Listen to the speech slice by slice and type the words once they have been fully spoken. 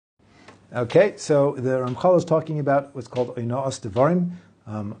Okay, so the Ramchal is talking about what's called oinoas devarim,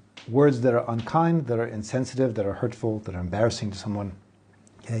 words that are unkind, that are insensitive, that are hurtful, that are embarrassing to someone.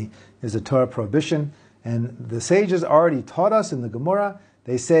 Okay, there's a Torah prohibition, and the sages already taught us in the Gemara.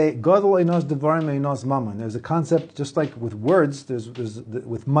 They say gadol oinoas devarim oinoas mammon. There's a concept just like with words. There's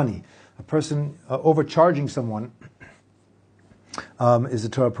with money, a person overcharging someone is a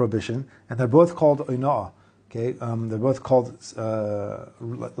Torah prohibition, and they're both called oinah. Okay, they're both called,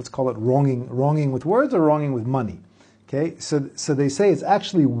 let's call it wronging with words or wronging with money. Okay, so they say it's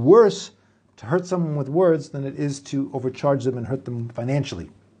actually worse to hurt someone with words than it is to overcharge them and hurt them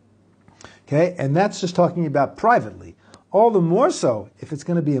financially. Okay, and that's just talking about privately. All the more so if it's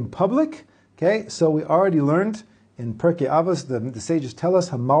going to be in public. Okay, so we already learned in Pirkei Avos, the sages tell us,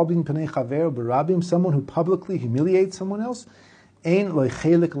 Hamalbin Pnei Chaver Barabim, someone who publicly humiliates someone else, Ein lo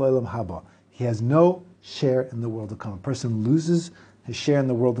chelik lo'olam haba. He has no share in the world to come. A person loses his share in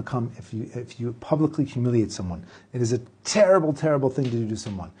the world to come if you publicly humiliate someone. It is a terrible, terrible thing to do to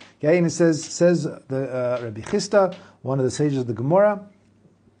someone. Okay, and it says the Rabbi Chisda, one of the sages of the Gemara,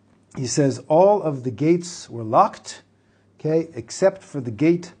 he says all of the gates were locked, okay, except for the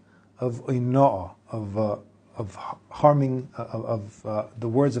gate of oinoah, of harming, the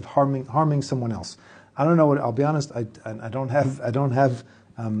words of harming someone else. I don't know what. I'll be honest. I don't have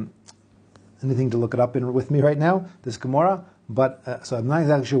anything to look it up in with me right now, this Gemara, but so I'm not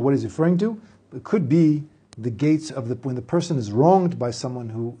exactly sure what he's referring to. It could be the gates of when the person is wronged by someone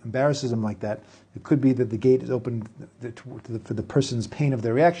who embarrasses him like that. It could be that the gate is open for the person's pain of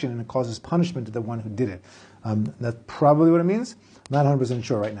their reaction, and it causes punishment to the one who did it. That's probably what it means. I'm not 100%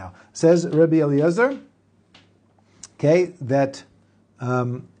 sure right now. Says Rabbi Eliezer, okay, that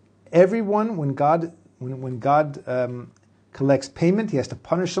everyone, when God collects payment, he has to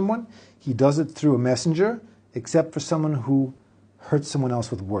punish someone. He does it through a messenger, except for someone who hurts someone else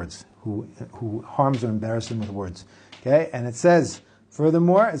with words, who harms or embarrasses them with words. Okay, and it says,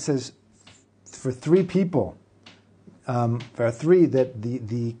 furthermore, it says for three people, that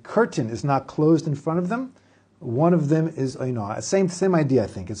the curtain is not closed in front of them. One of them is same idea. I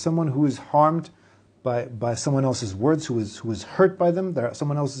think it's someone who is harmed by someone else's words, who is hurt by them. They're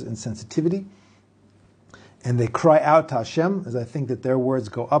someone else's insensitivity, and they cry out to Hashem, as I think that their words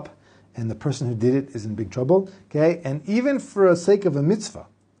go up, and the person who did it is in big trouble. Okay, and even for the sake of a mitzvah,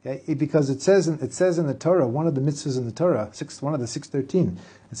 okay, because it says in the Torah, one of the mitzvahs in the Torah, one of the 613,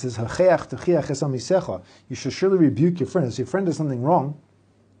 it says Hacheach techiach es amisecha. You should surely rebuke your friend. If your friend does something wrong,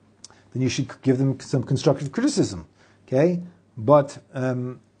 then you should give them some constructive criticism. Okay, but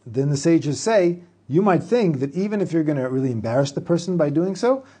then the sages say, you might think that even if you're going to really embarrass the person by doing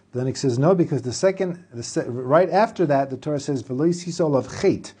so, then it says no, because right after that, the Torah says, V'lo yisol of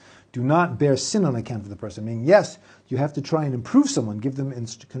chet, do not bear sin on account of the person. Meaning, yes, you have to try and improve someone, give them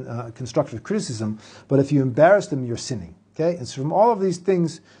constructive criticism, but if you embarrass them, you're sinning. Okay, and so from all of these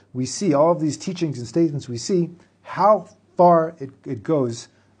things we see, all of these teachings and statements we see, how far it goes,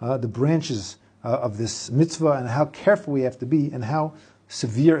 the branches of this mitzvah, and how careful we have to be, and how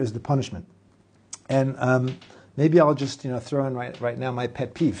severe is the punishment. And maybe I'll just throw in right now my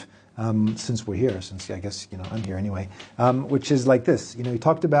pet peeve, since we're here, since I guess I'm here anyway, which is like this. He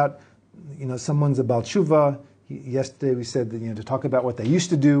talked about someone's about tshuva. Yesterday we said that to talk about what they used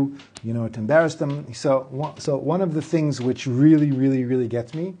to do, to embarrass them. So one of the things which really, really, really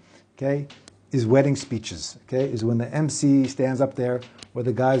gets me, okay, is wedding speeches. Okay, is when the MC stands up there, or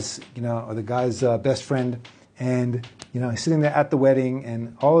the guy's best friend, and he's sitting there at the wedding,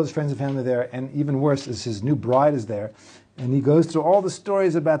 and all his friends and family are there, and even worse is his new bride is there, and he goes through all the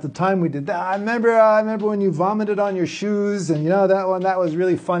stories about the time we did that. I remember when you vomited on your shoes, and that was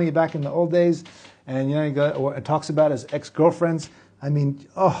really funny back in the old days, and it talks about his ex-girlfriends. I mean,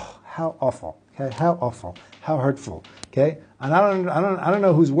 oh, how awful! Okay, how awful, how hurtful. Okay, and I don't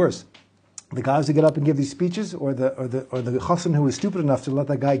know who's worse. The guys who get up and give these speeches, or the chassan who is stupid enough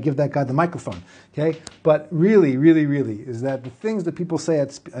to give that guy the microphone. Okay, but really, really, really, is that the things that people say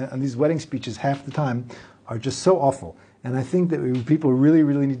on these wedding speeches half the time are just so awful. And I think that people really,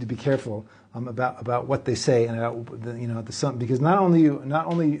 really need to be careful about what they say, and about because not only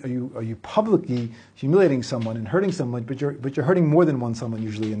are you publicly humiliating someone and hurting someone, but you're hurting more than someone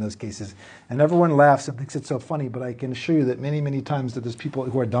usually in those cases. And everyone laughs and thinks it's so funny, but I can assure you that many, many times that there's people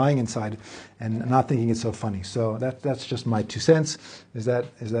who are dying inside and not thinking it's so funny. So that's just my 2 cents. Is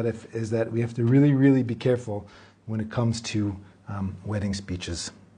that we have to really, really be careful when it comes to wedding speeches.